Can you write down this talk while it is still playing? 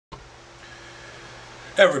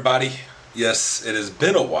Hey everybody. Yes, it has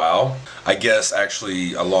been a while. I guess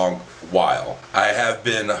actually a long while. I have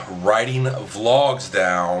been writing vlogs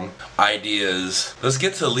down, ideas. Let's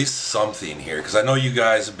get to at least something here, because I know you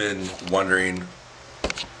guys have been wondering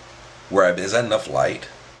where I've been. Is that enough light?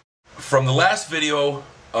 From the last video,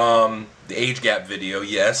 the age gap video,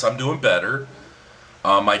 yes, I'm doing better.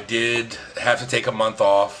 I did have to take a month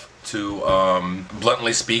off to,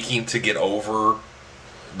 bluntly speaking, to get over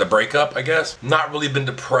the breakup, I guess. Not really been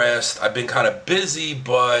depressed. I've been kind of busy,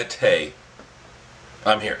 but hey,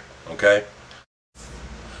 I'm here, okay?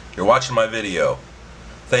 You're watching my video.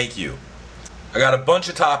 Thank you. I got a bunch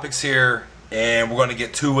of topics here, and we're going to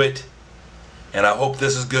get to it. And I hope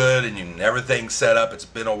this is good and everything's set up. It's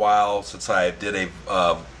been a while since I did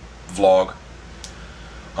a vlog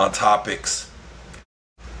on topics.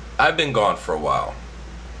 I've been gone for a while.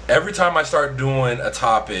 Every time I start doing a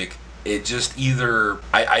topic, it just either,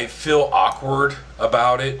 I feel awkward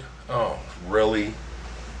about it. Oh, really?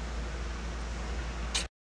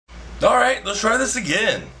 Alright, let's try this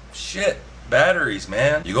again. Shit, batteries,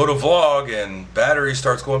 man. You go to vlog and battery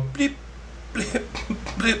starts going bleep, bleep,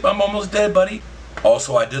 bleep. I'm almost dead, buddy.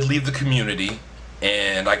 Also, I did leave the community,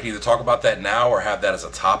 and I can either talk about that now or have that as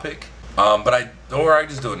a topic. But I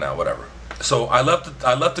just do it now, whatever. So I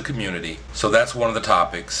left the community, so that's one of the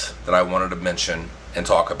topics that I wanted to mention and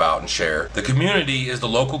talk about and share. The community is the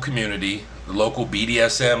local community, the local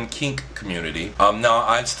BDSM kink community. Now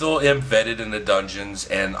I still am vetted in the dungeons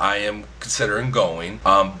and I am considering going,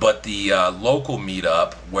 but the local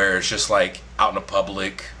meetup where it's just like out in the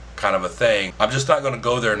public kind of a thing, I'm just not going to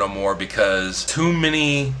go there no more because too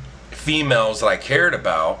many females that I cared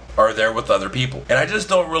about are there with other people, and I just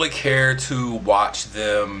don't really care to watch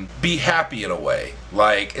them be happy in a way.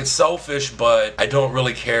 Like, it's selfish, but I don't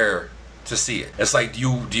really care to see it. It's like,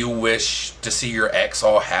 do you wish to see your ex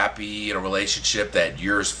all happy in a relationship that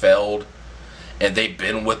yours failed and they've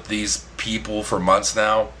been with these people for months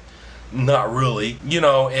now? Not really, you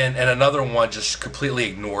know. And another one just completely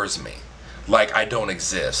ignores me, like I don't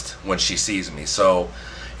exist when she sees me. So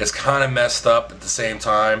it's kind of messed up at the same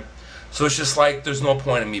time. So it's just like, there's no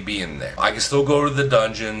point in me being there. I can still go to the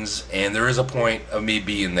dungeons, and there is a point of me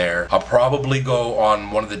being there. I'll probably go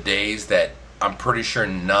on one of the days that I'm pretty sure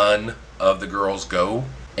none of the girls go.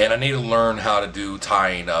 And I need to learn how to do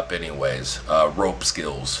tying up anyways, rope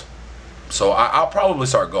skills. So I'll probably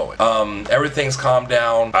start going. Everything's calmed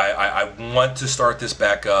down. I want to start this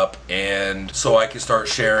back up, and so I can start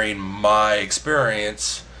sharing my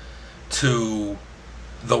experience to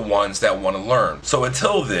the ones that want to learn. So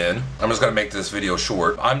until then, I'm just gonna make this video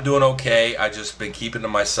short. I'm doing okay. I just been keeping to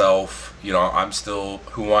myself. You know, I'm still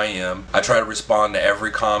who I am. I try to respond to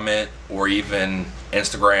every comment, or even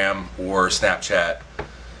Instagram or Snapchat.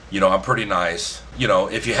 You know, I'm pretty nice. You know,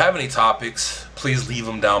 if you have any topics, please leave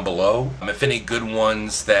them down below. If any good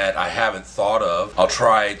ones that I haven't thought of, I'll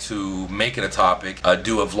try to make it a topic,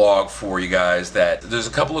 do a vlog for you guys. That there's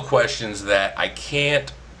a couple of questions that I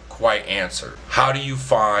can't quite answer. How do you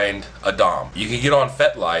find a dom? You can get on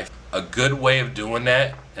FetLife. A good way of doing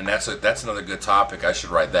that, and that's another good topic. I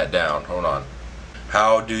should write that down. Hold on.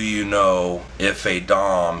 How do you know if a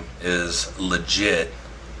dom is legit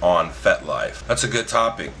on FetLife? That's a good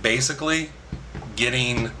topic. Basically,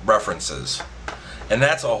 getting references, and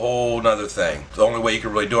that's a whole nother thing. The only way you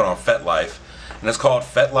can really do it on FetLife, and it's called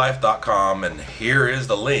FetLife.com, and here is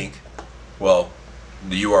the link. Well,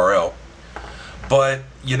 the URL. But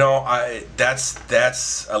you know,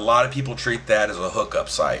 that's a lot of people treat that as a hookup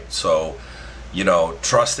site. So, you know,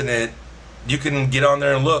 trusting it, you can get on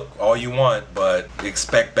there and look all you want, but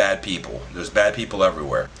expect bad people. There's bad people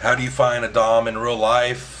everywhere. How do you find a dom in real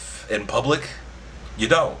life, in public? You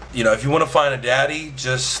don't. You know, if you want to find a daddy,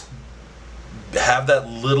 just have that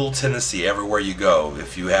little tendency everywhere you go.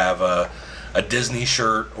 If you have a Disney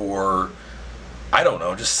shirt, or I don't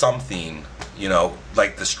know, just something, you know,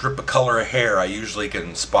 like the strip of color of hair, I usually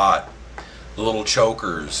can spot the little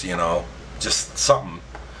chokers, you know, just something.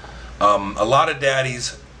 A lot of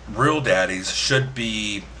daddies, real daddies, should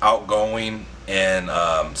be outgoing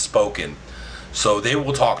and spoken, so they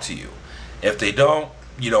will talk to you. If they don't,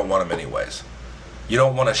 you don't want them anyways. You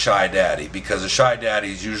don't want a shy daddy, because a shy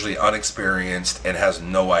daddy is usually unexperienced and has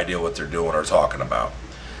no idea what they're doing or talking about.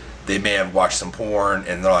 They may have watched some porn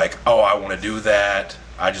and they're like, oh, I want to do that.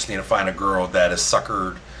 I just need to find a girl that is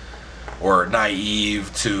suckered or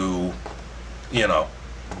naive to, you know,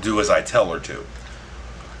 do as I tell her to.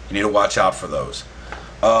 You need to watch out for those.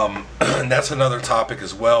 And that's another topic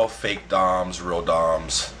as well, fake doms, real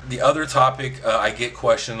doms. The other topic I get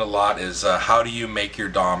questioned a lot is how do you make your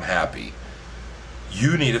dom happy?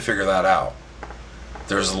 You need to figure that out.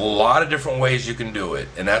 There's a lot of different ways you can do it,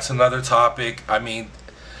 and that's another topic. I mean,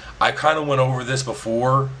 I kind of went over this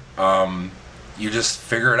before. You just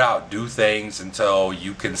figure it out. Do things until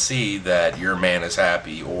you can see that your man is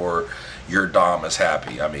happy or your dom is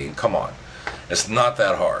happy. I mean, come on. It's not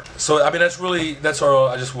that hard. So, I mean, that's all.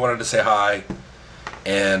 I just wanted to say hi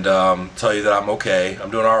and tell you that I'm okay. I'm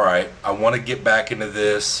doing all right. I want to get back into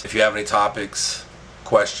this. If you have any topics,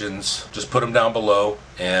 questions, just put them down below,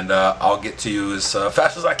 and I'll get to you as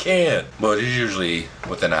fast as I can. But it's usually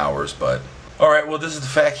within hours. But all right. Well, this is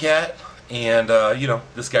the FatKat. And, you know,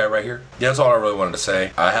 this guy right here. Yeah, that's all I really wanted to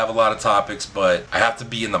say. I have a lot of topics, but I have to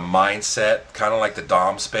be in the mindset, kind of like the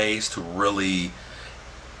dom space, to really,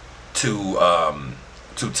 to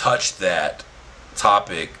touch that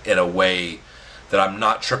topic in a way that I'm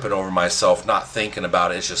not tripping over myself, not thinking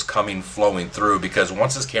about it. It's just flowing through, because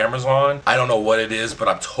once this camera's on, I don't know what it is, but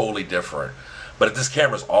I'm totally different. But if this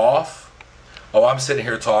camera's off, oh, I'm sitting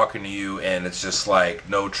here talking to you, and it's just like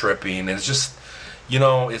no tripping, and it's just, you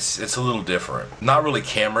know, it's a little different. Not really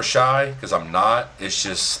camera shy, because I'm not. It's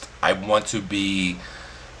just I want to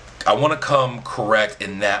come correct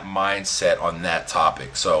in that mindset on that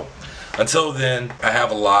topic. So until then, I have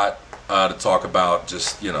a lot to talk about.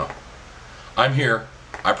 Just, you know, I'm here.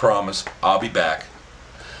 I promise. I'll be back.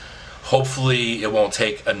 Hopefully it won't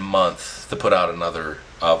take a month to put out another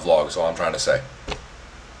vlog, is all I'm trying to say.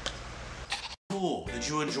 Cool. Did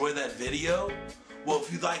you enjoy that video? Well,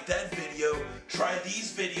 if you like that video, try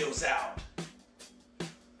these videos out.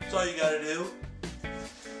 That's all you gotta do.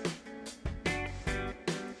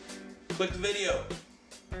 Click the video.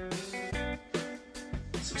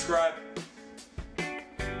 Subscribe.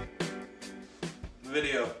 The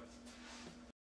video.